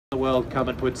world come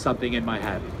and put something in my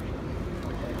hat.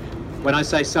 When I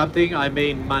say something, I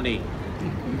mean money.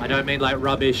 I don't mean like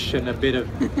rubbish and a bit of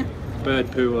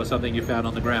bird poo or something you found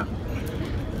on the ground.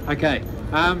 Okay,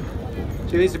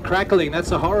 gee, these are crackling.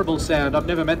 That's a horrible sound. I've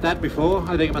never met that before.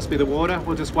 I think it must be the water.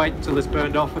 We'll just wait until it's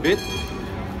burned off a bit.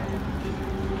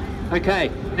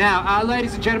 Okay, now,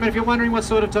 ladies and gentlemen, if you're wondering what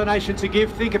sort of donation to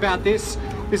give, think about this.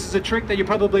 This is a trick that you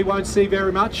probably won't see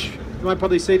very much. You won't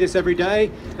probably see this every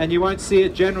day, and you won't see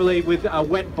it generally with a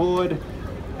wet board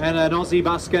and an Aussie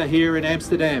busker here in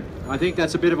Amsterdam. I think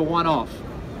that's a bit of a one-off.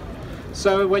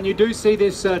 So when you do see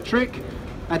this trick,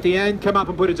 at the end, come up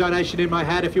and put a donation in my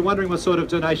hat. If you're wondering what sort of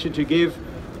donation to give,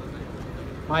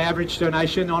 my average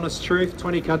donation, honest truth,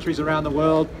 20 countries around the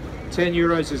world, 10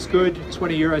 euros is good,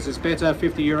 20 euros is better,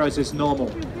 50 euros is normal.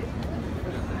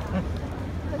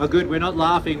 Oh good, we're not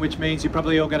laughing, which means you're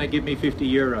probably all going to give me 50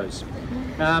 euros.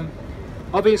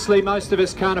 Obviously, most of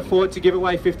us can't afford to give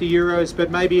away 50 euros, but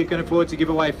maybe you can afford to give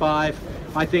away 5.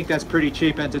 I think that's pretty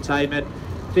cheap entertainment.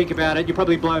 Think about it, you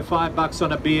probably blow $5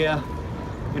 on a beer.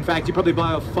 In fact, you probably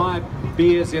blow 5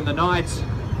 beers in the night,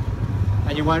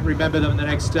 and you won't remember them the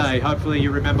next day. Hopefully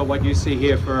you remember what you see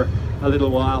here for a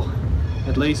little while,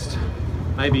 at least,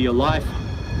 maybe your life.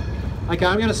 Okay,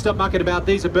 I'm going to stop mucking about.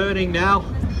 These are burning now.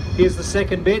 Here's the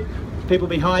second bit. People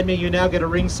behind me, you now get a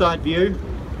ringside view.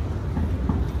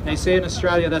 Now you see, in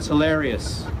Australia, that's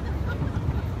hilarious.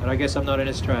 But I guess I'm not in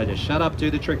Australia. Shut up,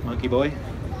 do the trick, monkey boy.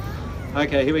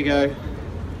 Okay, here we go.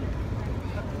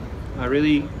 I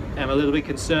really am a little bit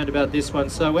concerned about this one,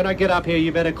 so when I get up here,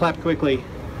 you better clap quickly.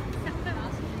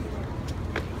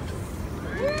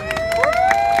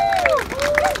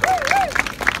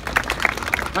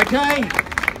 Okay,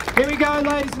 here we go,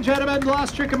 ladies and gentlemen, the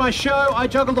last trick of my show. I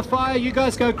juggle the fire, you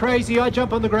guys go crazy, I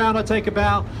jump on the ground, I take a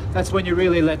bow. That's when you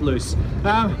really let loose.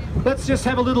 Let's just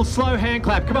have a little slow hand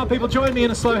clap. Come on, people, join me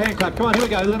in a slow hand clap. Come on, here we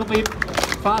go, a little bit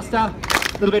faster, a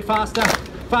little bit faster,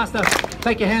 faster.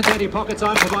 Take your hands out of your pockets,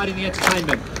 I'm providing the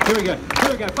entertainment. Here we go,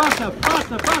 faster,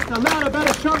 faster, faster, louder,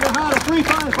 better, stronger, harder, 3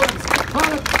 fire points.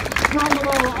 Harder, on the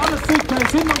wall, on a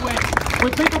suitcase, in the wet,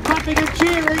 with people clapping and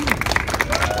cheering.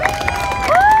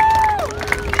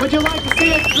 Would you like to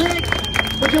see a trick?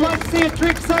 Would you like to see a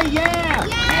trick? Say yeah!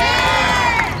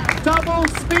 Yeah! Double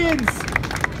spins.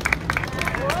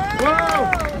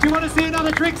 Whoa! Do you want to see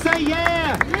another trick? Say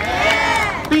yeah!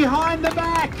 Yeah! Behind the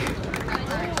back.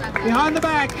 Behind the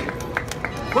back.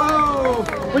 Whoa!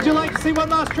 Would you like to see one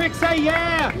last trick? Say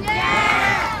yeah!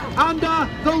 Yeah! Under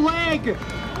the leg.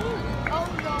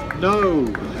 No.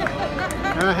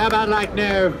 How about like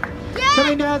no? Yeah!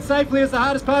 Coming down safely is the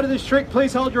hardest part of this trick.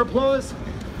 Please hold your applause.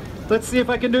 Let's see if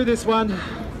I can do this one.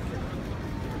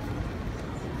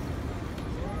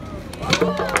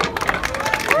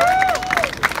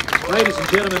 Ladies and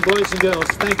gentlemen, boys and girls,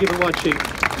 thank you for watching.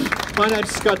 My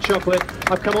name's Scott Chocolate.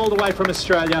 I've come all the way from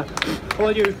Australia.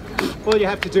 All you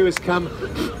have to do is come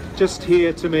just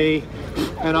here to me,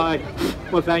 and I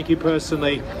will thank you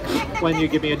personally when you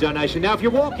give me a donation. Now, if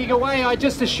you're walking away, I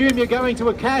just assume you're going to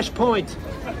a cash point.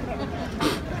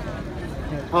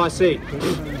 Oh, I see.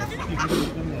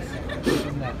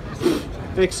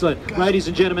 Excellent. Ladies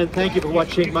and gentlemen, thank you for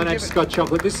watching. My name's Scott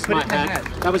Chocolate. This is my hat.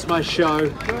 That was my show.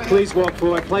 Please walk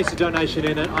forward, place a donation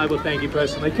in it. I will thank you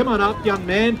personally. Come on up, young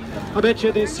man. I bet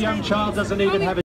you this young child doesn't even have a